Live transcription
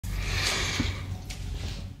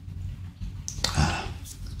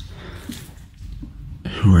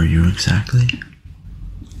Who are you exactly?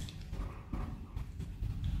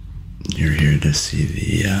 You're here to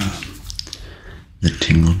see the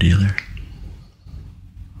Tingle Dealer.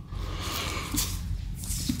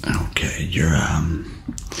 Okay, you're not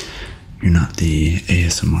the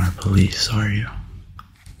ASMR police, are you?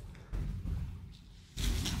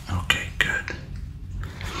 Okay, good.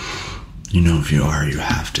 You know, if you are, you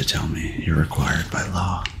have to tell me. You're required by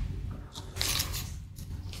law.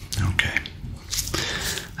 Okay.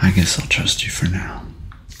 I guess I'll trust you for now.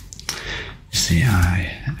 You see,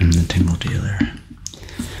 I am the Tingle Dealer,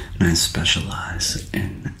 and I specialize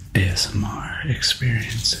in ASMR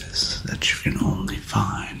experiences that you can only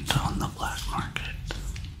find on the black market.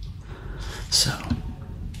 So,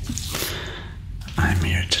 I'm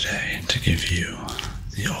here today to give you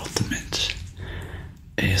the ultimate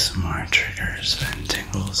ASMR triggers and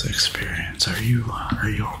tingles experience. Are you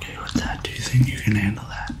okay with that? Do you think you can handle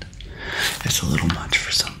that? It's a little much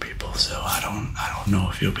for some people, so I don't know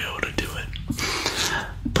if you'll be able to do it.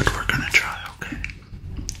 But we're gonna try, okay?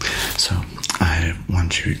 So I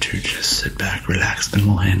want you to just sit back, relax, and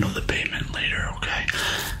we'll handle the payment later, okay?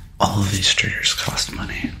 All of these triggers cost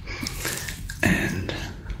money, and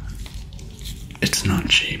it's not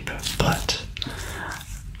cheap, but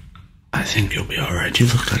I think you'll be alright. You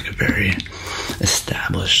look like a very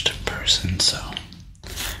established person, so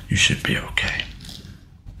you should be okay.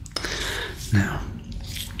 Now,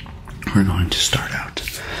 we're going to start out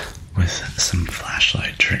with some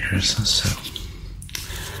flashlight triggers, so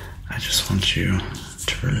I just want you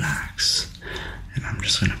to relax, and I'm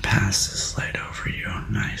just going to pass this light over you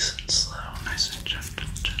nice and slow, nice and gentle.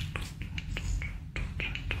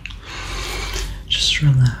 Just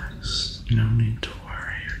relax, no need to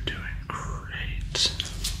worry, you're doing great.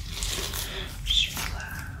 Just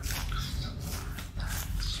relax.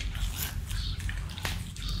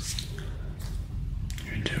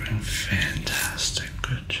 You're doing fantastic,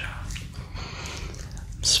 good job.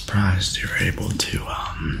 I'm surprised you were able to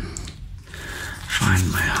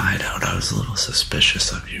find my hideout. I was a little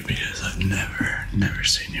suspicious of you because I've never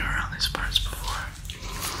seen you around these parts before.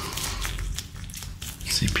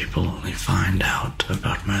 See, people only find out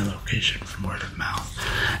about my location from word of mouth,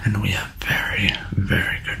 and we have very,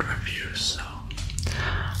 very good reviews, so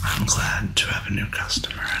I'm glad to have a new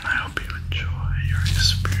customer, and I hope you enjoy your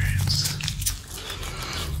experience.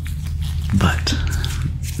 But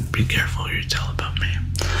be careful who you tell about me.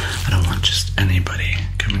 I don't want just anybody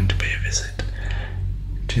coming to pay a visit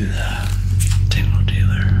to the Tingle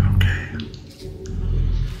Dealer, okay?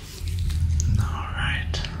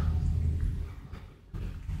 Alright.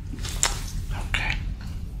 Okay.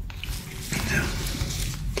 Now,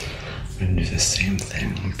 I'm going to do the same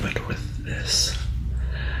thing, but with this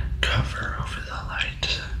cover over the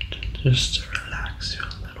light, just to relax you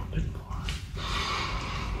a little bit more.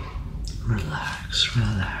 Relax,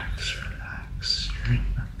 relax, relax.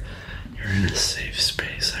 You're in a safe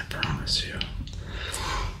space, I promise you.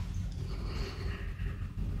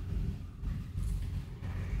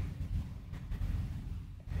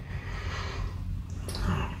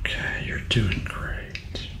 Okay, you're doing great.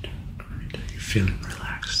 You're doing great. Are you feeling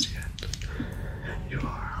relaxed yet? You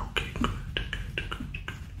are. Okay, good.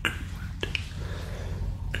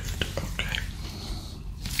 Okay.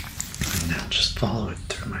 And now just follow it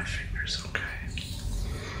through my fingers, okay?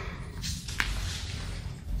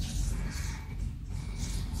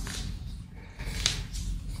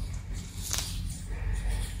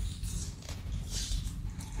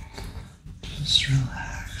 Just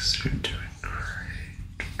relax. You're doing great.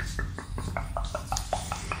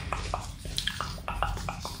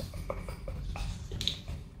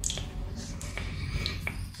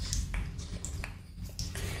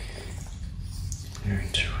 You're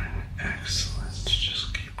doing excellent.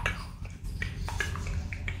 Just keep going.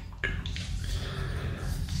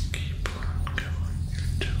 Keep on going.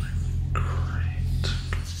 You're doing great.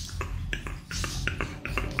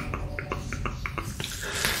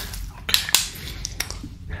 Okay.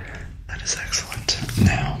 That is excellent.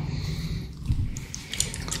 Now,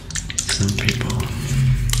 some people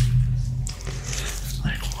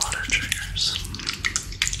like water triggers.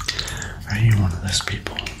 Are you one of those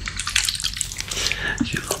people?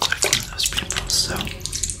 You look like one of those people, so I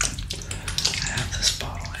have this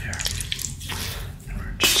bottle here, and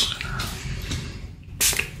we're just gonna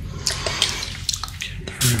give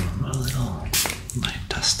the room a little light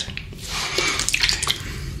dusting.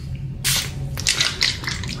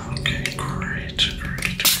 Okay, great.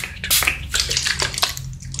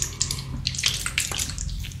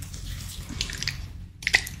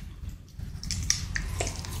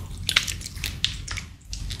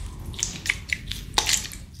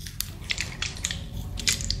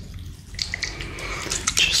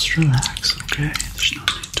 just relax, okay? There's no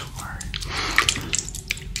need to worry.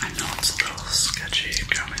 I know it's a little sketchy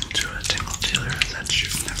coming to a Tingle Dealer that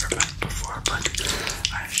you've never met before, but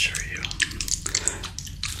I assure you,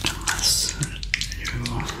 unless you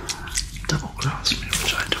double cross me,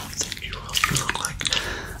 which I don't think you will, you look like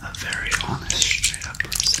a very honest, straight up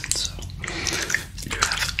person, so you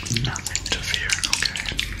have nothing to fear, okay?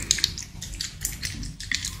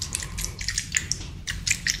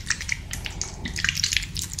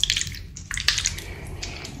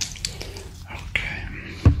 Okay.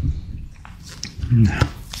 Now,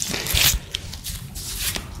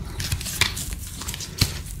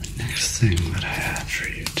 the next thing that I had for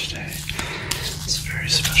you today is very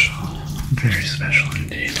special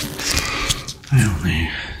indeed. I only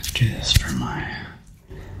do this for my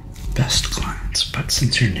best clients, but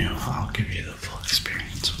since you're new, I'll give you the full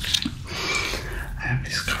experience, okay? I have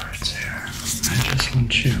these cards here. I just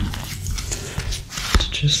want you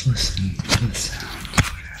to just listen to the sound,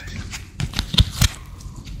 okay?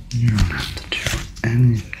 You don't have to do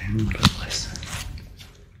anything but listen.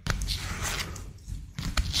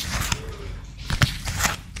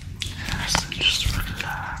 Yes, and just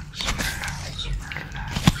relax, relax,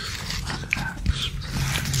 relax, relax, just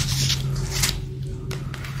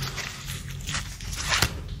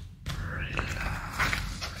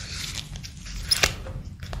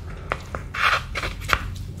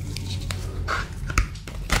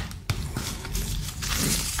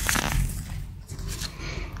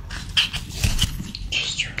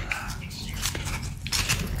relax.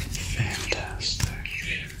 Fantastic.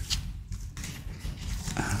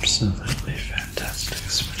 Absolutely fantastic,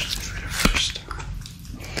 especially for your first time.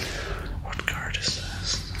 What card is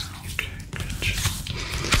this? Okay, good job.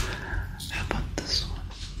 How about this one?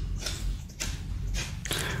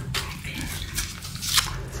 Okay.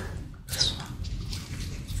 This one.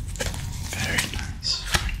 Very nice,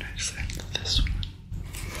 very nice. And this one.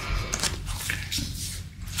 Okay.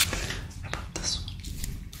 How about this one?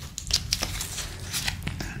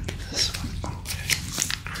 And this one. Okay.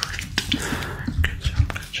 Great. Good job,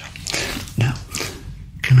 good job. Now,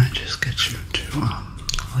 can I just get you to,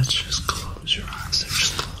 let's just close your eyes. They're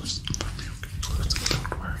just closed. Okay, close them.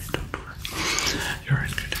 Don't worry, don't worry. You're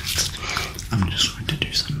in good hands. I'm just going to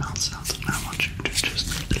do some mouth sounds, and I want you to just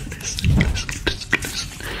listen, and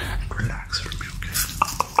relax for me, okay?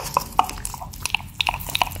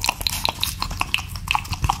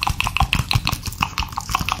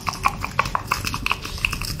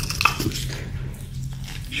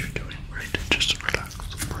 You're doing great. Just relax,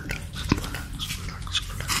 relax, relax, relax,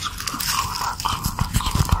 relax,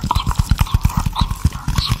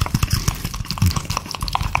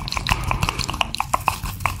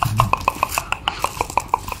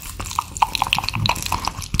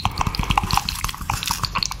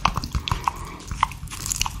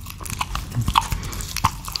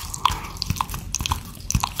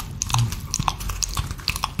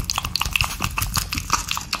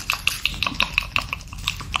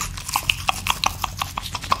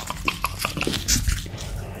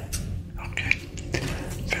 Okay,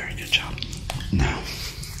 very good job. Now,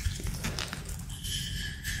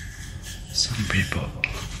 some people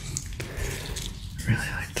really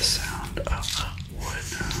like the sound of wood.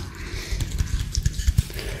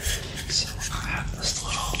 So I have this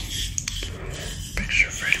little picture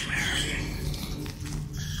frame here.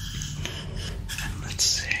 And let's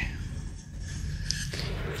see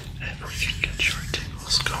if we can get your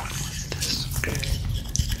tingles going with this, okay?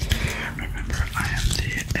 Remember, I am the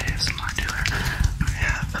ASMR dealer. I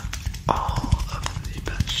have all of the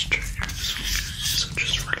best triggers. So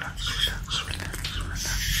just relax, relax, relax, relax.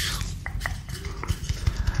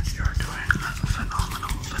 You're doing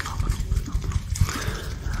phenomenal, phenomenal, phenomenal.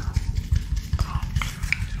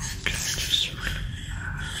 Okay, just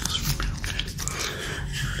relax for me, okay?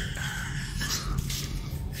 Relax.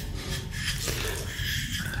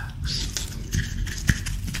 Relax.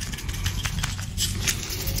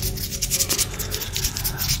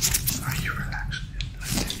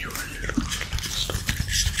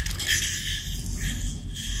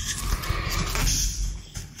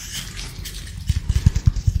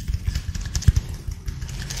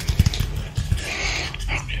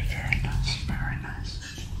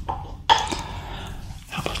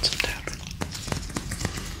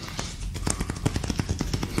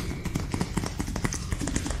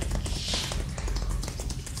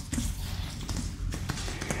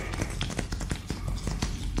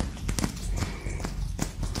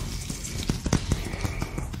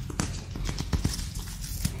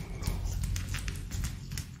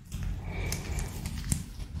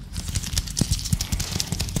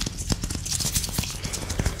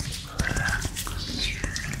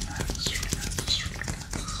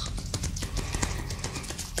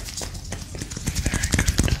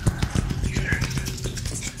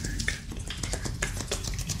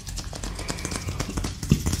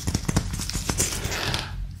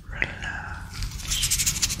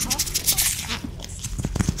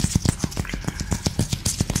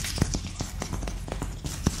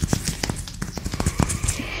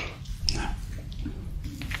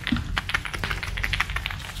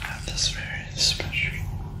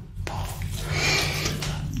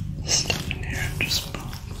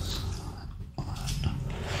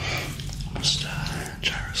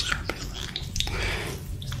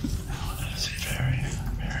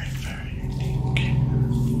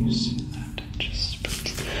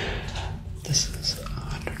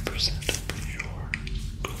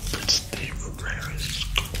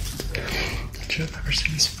 you have ever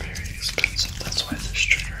seen is very expensive. That's why this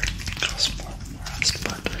trigger costs more than the rest,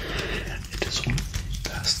 but it is one of the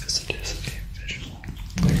best because it is a visual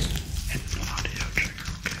and an audio trigger.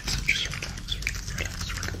 Okay, so just relax, relax, relax,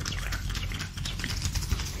 relax, relax, relax.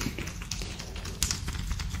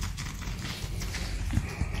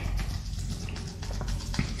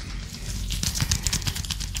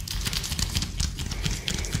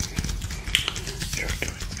 You're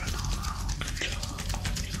doing phenomenal. Good job.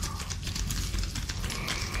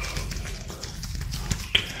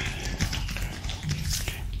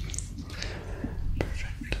 Okay.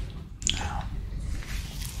 Perfect. Now,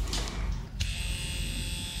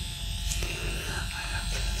 I have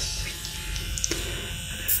this.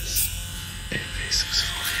 It is a face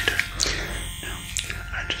exfoliator. Now,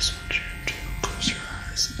 I just want you to close your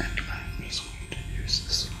eyes, and I'm just going to use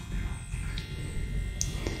this on you.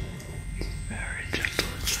 Very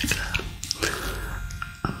gentle, it's like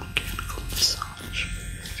a mechanical massage for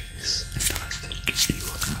your face, and I think you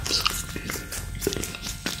will absolutely love it.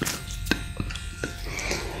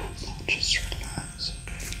 Now just relax,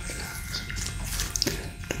 okay? Relax.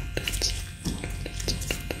 Don't tense up, don't tense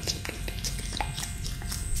up, don't tense up, don't tense up.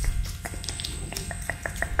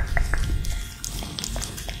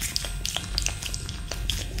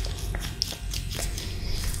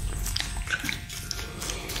 Okay.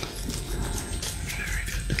 Very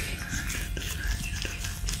good, very good, very good.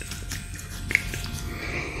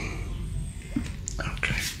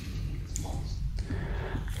 Okay. Well,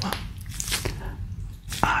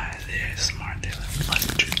 I, the ASMR dealer, would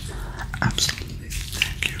like to absolutely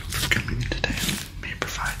thank you for coming in today and may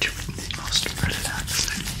provide you with the most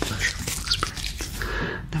relaxing, pleasurable experience.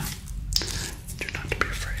 Now, do not be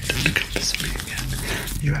afraid to come visit me again.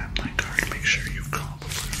 You have my card. Make sure you call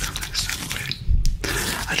before you come next time, okay?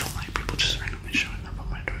 I don't like people just randomly showing up on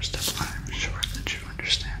my doorstep. I'm sure that you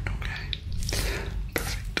understand, okay?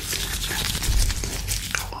 Perfect. Now,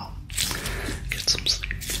 go home, get some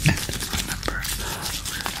sleep, and remember,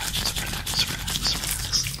 relax, relax, relax,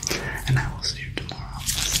 relax. And I will see you tomorrow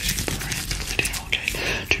with a brand new video, okay?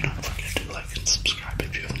 Do not forget to like and subscribe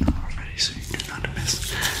if you have not already, so you do not miss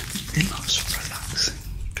the most